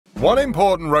One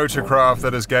important rotorcraft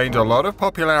that has gained a lot of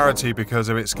popularity because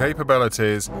of its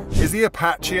capabilities is the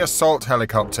Apache assault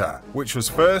helicopter, which was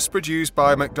first produced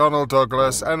by McDonnell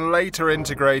Douglas and later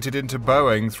integrated into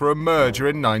Boeing through a merger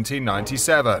in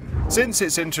 1997. Since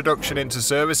its introduction into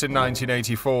service in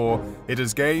 1984, it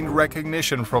has gained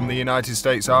recognition from the United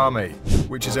States Army,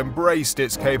 which has embraced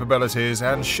its capabilities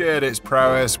and shared its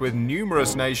prowess with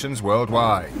numerous nations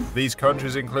worldwide. These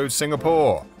countries include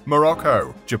Singapore,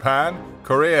 Morocco, Japan,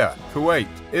 Korea, Kuwait,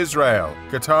 Israel,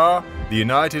 Qatar, the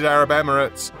United Arab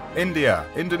Emirates, India,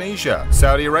 Indonesia,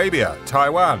 Saudi Arabia,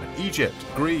 Taiwan, Egypt,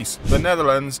 Greece, the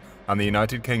Netherlands, and the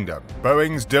United Kingdom.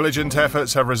 Boeing's diligent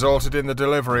efforts have resulted in the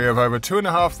delivery of over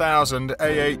 2,500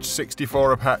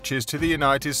 AH-64 Apaches to the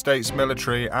United States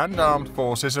military and armed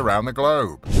forces around the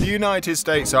globe. The United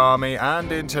States Army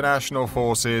and international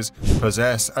forces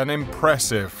possess an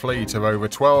impressive fleet of over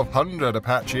 1,200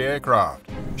 Apache aircraft,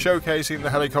 showcasing the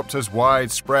helicopter's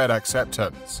widespread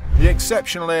acceptance. The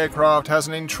exceptional aircraft has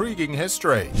an intriguing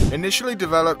history. Initially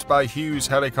developed by Hughes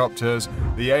Helicopters,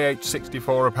 the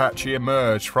AH-64 Apache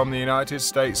emerged from the United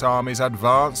States Army's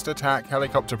Advanced Attack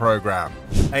Helicopter program,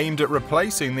 aimed at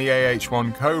replacing the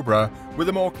AH-1 Cobra with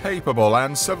a more capable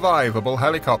and survivable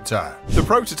helicopter. The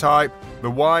prototype, the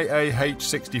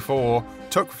AH-64,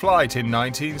 took flight in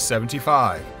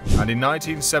 1975, and in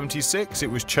 1976 it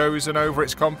was chosen over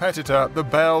its competitor, the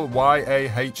Bell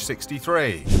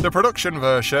AH-63. The production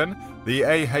version, the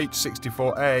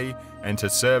AH-64A,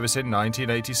 entered service in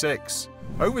 1986.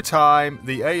 Over time,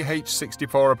 the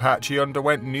AH-64 Apache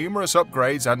underwent numerous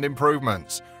upgrades and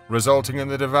improvements, resulting in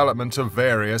the development of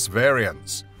various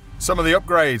variants. Some of the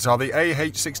upgrades are the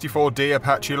AH-64D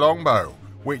Apache Longbow,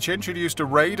 which introduced a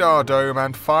radar dome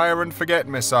and fire-and-forget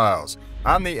missiles,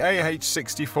 and the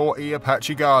AH-64E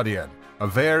Apache Guardian, a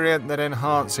variant that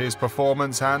enhances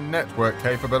performance and network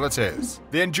capabilities.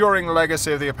 The enduring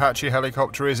legacy of the Apache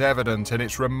helicopter is evident in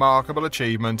its remarkable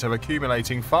achievement of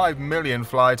accumulating 5 million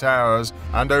flight hours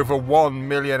and over 1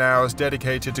 million hours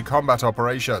dedicated to combat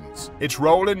operations. Its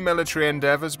role in military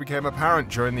endeavors became apparent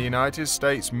during the United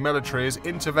States military's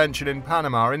intervention in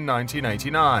Panama in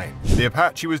 1989. The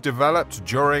Apache was developed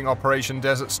during Operation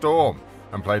Desert Storm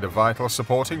and played a vital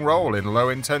supporting role in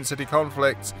low-intensity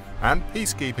conflicts and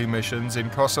peacekeeping missions in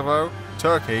Kosovo,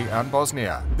 Turkey, and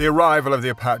Bosnia. The arrival of the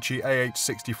Apache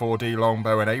AH-64D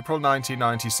Longbow in April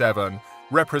 1997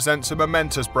 represents a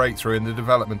momentous breakthrough in the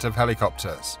development of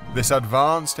helicopters. This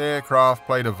advanced aircraft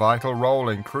played a vital role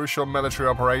in crucial military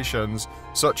operations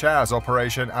such as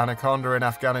Operation Anaconda in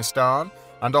Afghanistan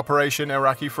and Operation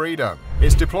Iraqi Freedom.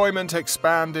 Its deployment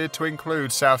expanded to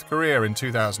include South Korea in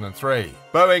 2003.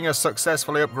 Boeing has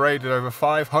successfully upgraded over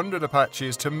 500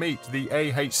 Apaches to meet the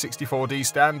AH-64D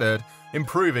standard,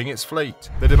 improving its fleet.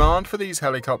 The demand for these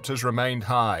helicopters remained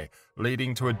high,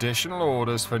 leading to additional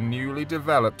orders for newly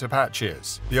developed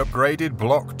Apaches. The upgraded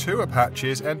Block II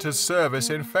Apaches entered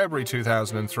service in February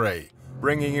 2003.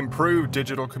 Bringing improved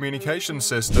digital communication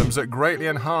systems that greatly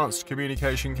enhanced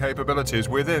communication capabilities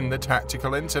within the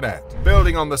tactical internet.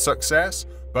 Building on the success,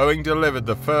 Boeing delivered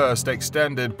the first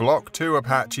extended Block II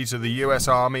Apache to the US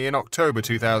Army in October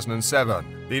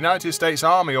 2007. The United States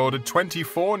Army ordered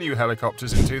 24 new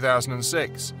helicopters in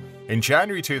 2006. In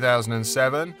January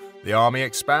 2007, the Army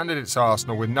expanded its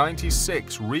arsenal with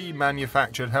 96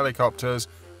 remanufactured helicopters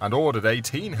and ordered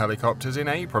 18 helicopters in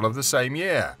April of the same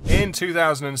year. In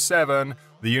 2007,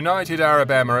 the United Arab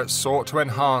Emirates sought to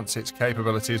enhance its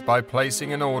capabilities by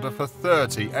placing an order for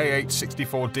 30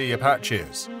 AH-64D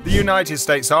Apaches. The United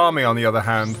States Army, on the other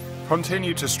hand,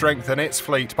 continued to strengthen its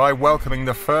fleet by welcoming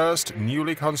the first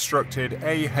newly constructed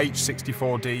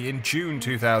AH-64D in June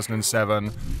 2007,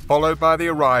 followed by the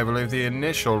arrival of the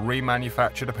initial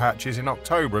remanufactured Apaches in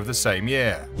October of the same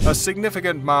year. A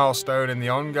significant milestone in the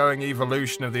ongoing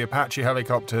evolution of the Apache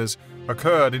helicopters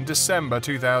occurred in December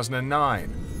 2009,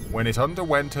 when it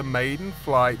underwent a maiden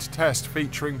flight test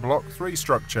featuring Block III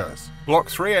structures.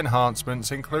 Block III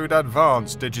enhancements include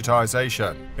advanced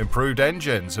digitization, improved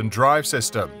engines and drive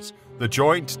systems, the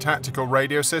Joint Tactical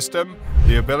Radio System,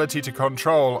 the ability to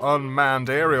control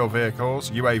unmanned aerial vehicles,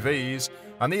 UAVs,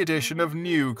 and the addition of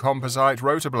new composite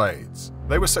rotor blades.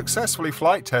 They were successfully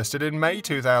flight tested in May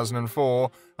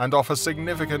 2004 and offer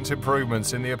significant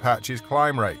improvements in the Apache's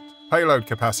climb rate, payload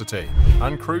capacity,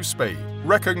 and cruise speed.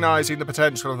 Recognizing the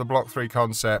potential of the Block III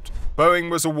concept, Boeing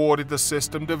was awarded the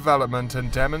System Development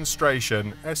and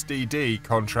Demonstration (SDD)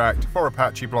 contract for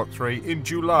Apache Block III in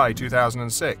July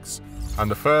 2006, and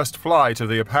the first flight of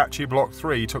the Apache Block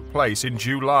III took place in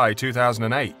July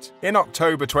 2008. In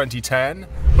October 2010,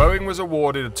 Boeing was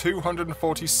awarded a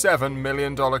 $247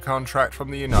 million contract from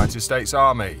the United States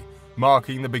Army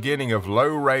marking the beginning of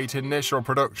low-rate initial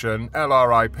production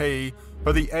 (LRIP)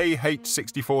 for the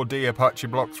AH-64D Apache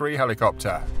Block III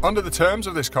helicopter. Under the terms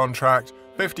of this contract,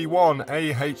 51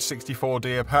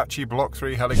 AH-64D Apache Block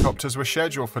III helicopters were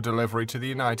scheduled for delivery to the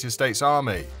United States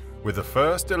Army, with the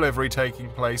first delivery taking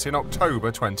place in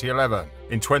October 2011.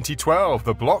 In 2012,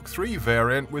 the Block III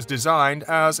variant was designed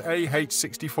as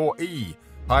AH-64E,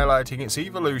 highlighting its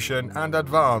evolution and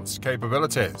advanced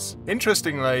capabilities.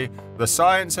 Interestingly, the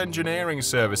Science Engineering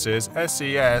Services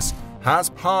 (SES) has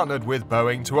partnered with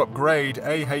Boeing to upgrade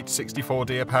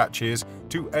AH-64D Apaches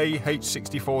to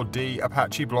AH-64D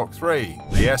Apache Block III.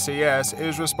 The SES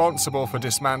is responsible for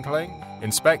dismantling,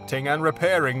 inspecting and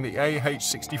repairing the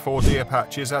AH-64D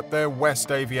Apaches at their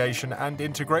West Aviation and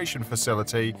Integration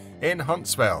Facility in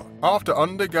Huntsville. After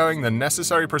undergoing the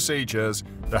necessary procedures,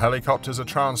 the helicopters are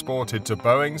transported to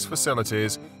Boeing's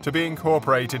facilities to be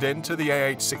incorporated into the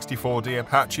AH-64D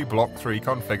Apache Block III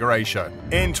configuration.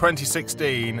 In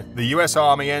 2016, the US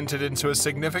Army entered into a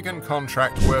significant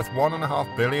contract worth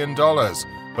 $1.5 billion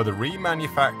for the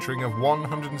remanufacturing of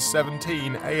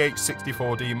 117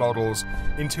 AH-64D models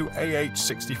into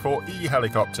AH-64E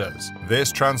helicopters.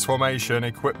 This transformation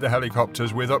equipped the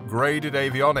helicopters with upgraded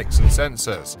avionics and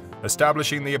sensors,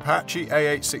 establishing the Apache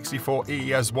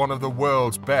AH-64E as one of the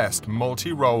world's best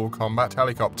multi-role combat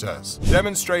helicopters.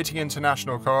 Demonstrating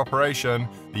international cooperation,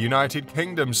 the United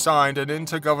Kingdom signed an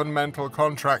intergovernmental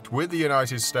contract with the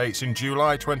United States in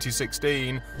July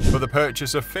 2016 for the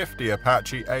purchase of 50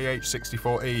 Apache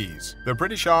AH-64Es. The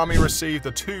British Army received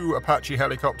the 2 Apache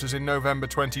helicopters in November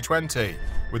 2020,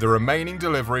 with the remaining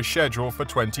delivery scheduled for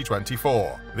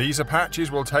 2024. These Apaches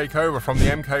will take over from the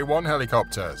Mk-1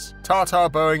 helicopters. Tata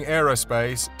Boeing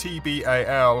Aerospace,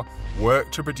 TBAL,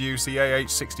 worked to produce the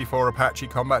AH-64 Apache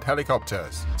combat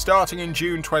helicopters. Starting in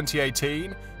June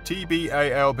 2018,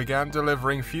 TBAL began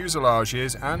delivering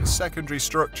fuselages and secondary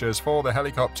structures for the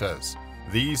helicopters.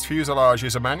 These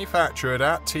fuselages are manufactured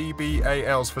at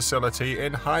TBAL's facility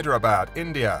in Hyderabad,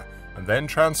 India, and then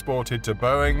transported to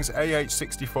Boeing's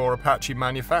AH-64 Apache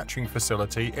manufacturing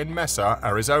facility in Mesa,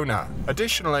 Arizona.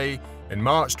 Additionally, in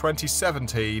March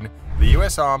 2017, the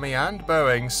US Army and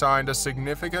Boeing signed a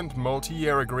significant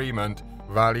multi-year agreement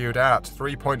valued at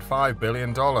 $3.5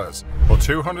 billion for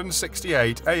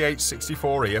 268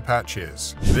 AH-64E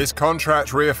Apaches. This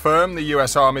contract reaffirmed the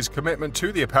US Army's commitment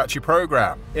to the Apache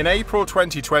program. In April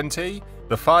 2020,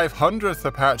 the 500th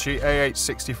Apache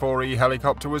AH-64E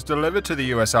helicopter was delivered to the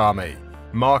US Army,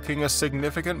 marking a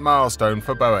significant milestone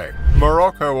for Boeing.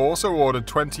 Morocco also ordered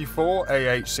 24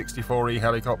 AH-64E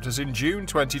helicopters in June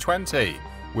 2020,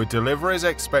 with deliveries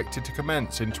expected to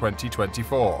commence in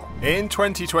 2024. In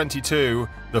 2022,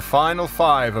 the final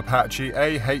 5 Apache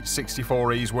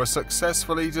AH-64Es were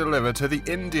successfully delivered to the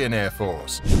Indian Air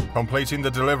Force, completing the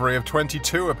delivery of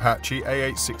 22 Apache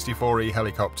AH-64E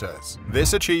helicopters.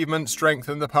 This achievement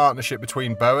strengthened the partnership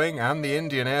between Boeing and the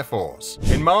Indian Air Force.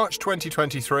 In March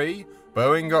 2023,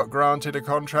 Boeing got granted a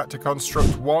contract to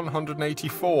construct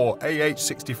 184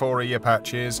 AH-64E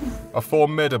Apaches, a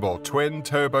formidable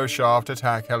twin-turboshaft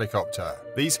attack helicopter.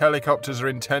 These helicopters are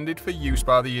intended for use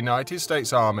by the United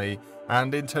States Army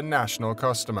and international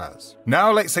customers.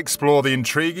 Now let's explore the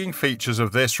intriguing features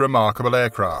of this remarkable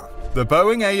aircraft. The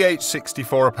Boeing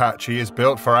AH-64 Apache is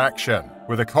built for action,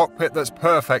 with a cockpit that's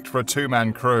perfect for a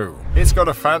 2-man crew. It's got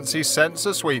a fancy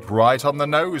sensor sweep right on the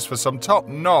nose for some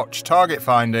top-notch target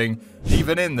finding,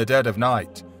 even in the dead of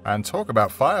night. And talk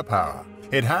about firepower.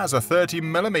 It has a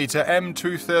 30mm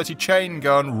M230 chain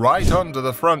gun right under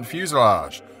the front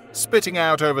fuselage, spitting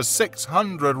out over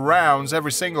 600 rounds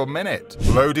every single minute.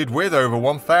 Loaded with over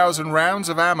 1,000 rounds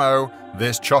of ammo,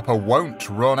 this chopper won't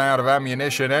run out of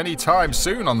ammunition anytime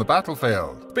soon on the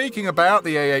battlefield. Speaking about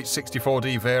the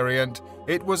AH-64D variant,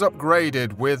 it was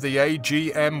upgraded with the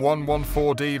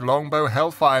AGM-114D Longbow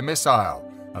Hellfire missile,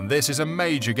 and this is a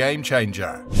major game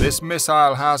changer. This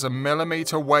missile has a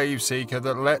millimeter wave seeker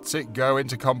that lets it go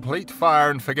into complete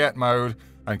fire and forget mode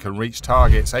and can reach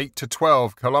targets 8 to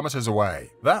 12 kilometers away.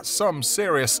 That's some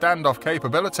serious standoff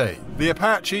capability. The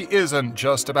Apache isn't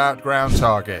just about ground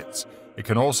targets. It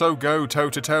can also go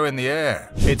toe-to-toe in the air.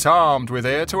 It's armed with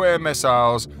air-to-air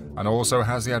missiles and also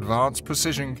has the Advanced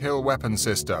Precision Kill Weapon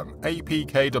System,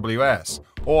 APKWS,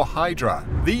 or Hydra.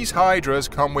 These Hydras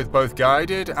come with both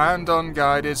guided and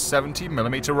unguided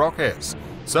 70mm rockets,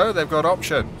 so they've got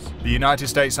options. The United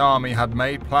States Army had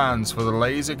made plans for the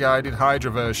laser-guided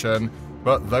Hydra version,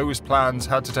 but those plans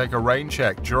had to take a rain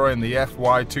check during the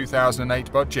FY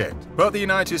 2008 budget. But the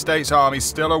United States Army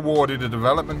still awarded a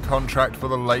development contract for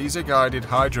the laser-guided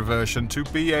Hydra version to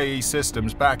BAE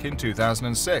Systems back in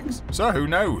 2006. So who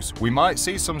knows, we might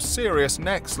see some serious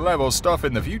next-level stuff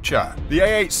in the future. The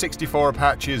AH-64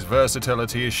 Apache's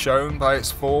versatility is shown by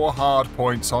its 4 hard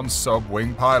points on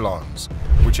sub-wing pylons,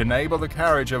 which enable the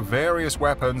carriage of various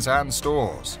weapons and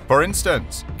stores. For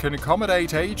instance, can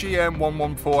accommodate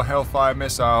AGM-114 Hellfire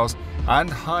missiles and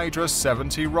Hydra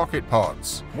 70 rocket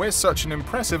pods. With such an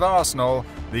impressive arsenal,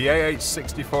 the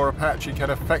AH-64 Apache can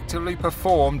effectively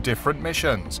perform different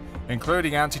missions,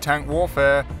 including anti-tank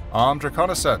warfare, armed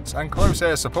reconnaissance, and close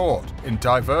air support in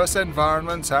diverse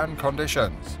environments and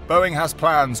conditions. Boeing has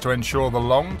plans to ensure the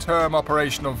long-term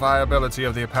operational viability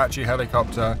of the Apache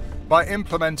helicopter by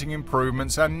implementing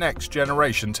improvements and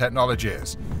next-generation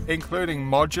technologies, including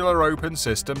modular open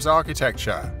systems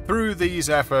architecture. Through these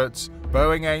efforts,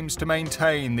 Boeing aims to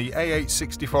maintain the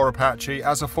AH-64 Apache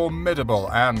as a formidable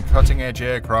and cutting-edge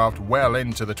aircraft well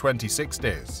into the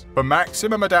 2060s. For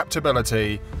maximum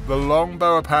adaptability, the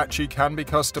Longbow Apache can be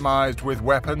customized with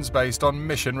weapons based on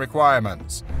mission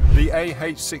requirements. The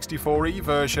AH-64E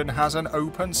version has an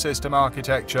open system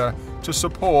architecture to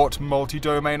support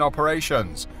multi-domain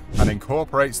operations and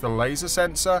incorporates the laser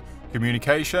sensor,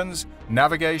 communications,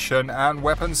 navigation, and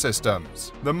weapon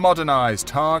systems. The modernized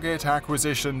Target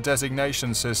Acquisition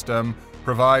Designation System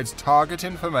provides target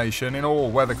information in all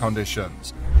weather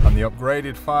conditions, and the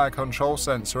upgraded fire control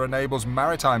sensor enables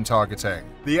maritime targeting.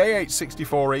 The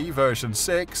AH-64E version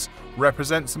 6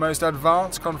 represents the most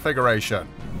advanced configuration,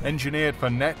 engineered for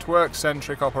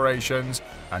network-centric operations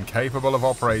and capable of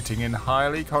operating in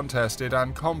highly contested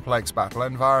and complex battle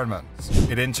environments.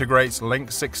 It integrates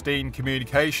Link 16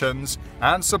 communications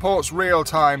and supports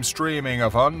real-time streaming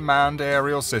of unmanned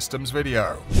aerial systems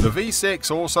video. The V6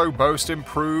 also boasts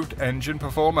improved engine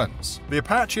performance. The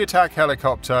Apache attack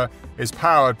helicopter is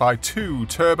powered by 2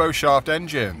 turboshaft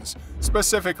engines,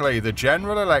 specifically the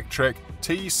General Electric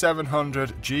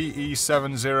T700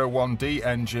 GE701D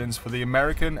engines for the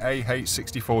American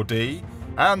AH-64D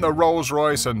and the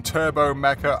Rolls-Royce and Turbo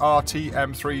Mecha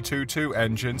RT-M322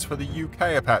 engines for the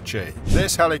UK Apache.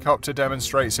 This helicopter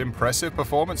demonstrates impressive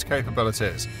performance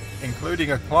capabilities,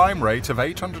 including a climb rate of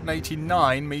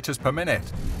 889 meters per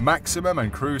minute, maximum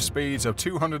and cruise speeds of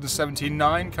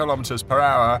 279 kilometers per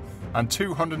hour and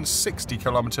 260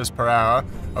 kilometers per hour,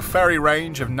 a ferry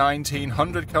range of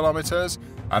 1900 kilometers,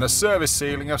 and a service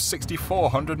ceiling of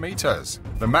 6,400 meters.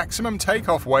 The maximum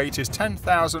takeoff weight is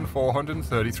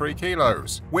 10,433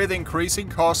 kilos. With increasing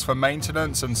costs for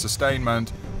maintenance and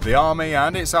sustainment, the Army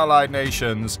and its allied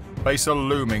nations face a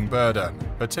looming burden,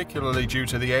 particularly due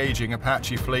to the aging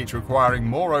Apache fleet requiring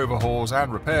more overhauls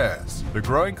and repairs. The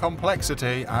growing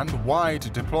complexity and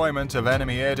wide deployment of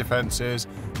enemy air defenses,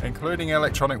 including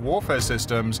electronic warfare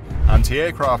systems,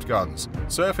 anti-aircraft guns,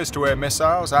 surface-to-air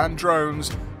missiles, and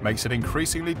drones, makes it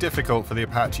increasingly difficult for the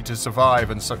Apache to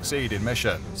survive and succeed in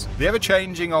missions. The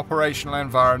ever-changing operational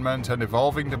environment and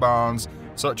evolving demands,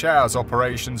 such as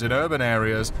operations in urban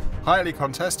areas, highly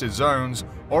contested zones,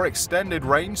 or extended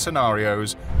range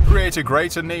scenarios, create a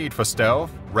greater need for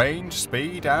stealth, range,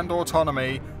 speed, and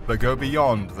autonomy that go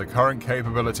beyond the current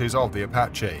capabilities of the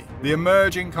Apache. The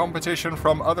emerging competition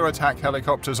from other attack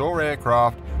helicopters or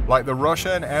aircraft, like the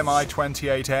Russian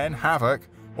Mi-28N Havoc,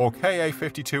 or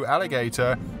Ka-52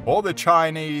 Alligator, or the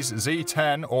Chinese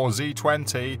Z-10 or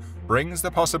Z-20, brings the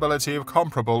possibility of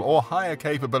comparable or higher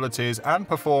capabilities and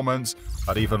performance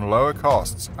at even lower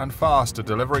costs and faster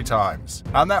delivery times.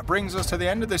 And that brings us to the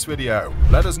end of this video.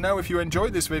 Let us know if you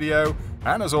enjoyed this video,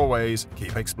 and as always,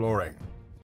 keep exploring.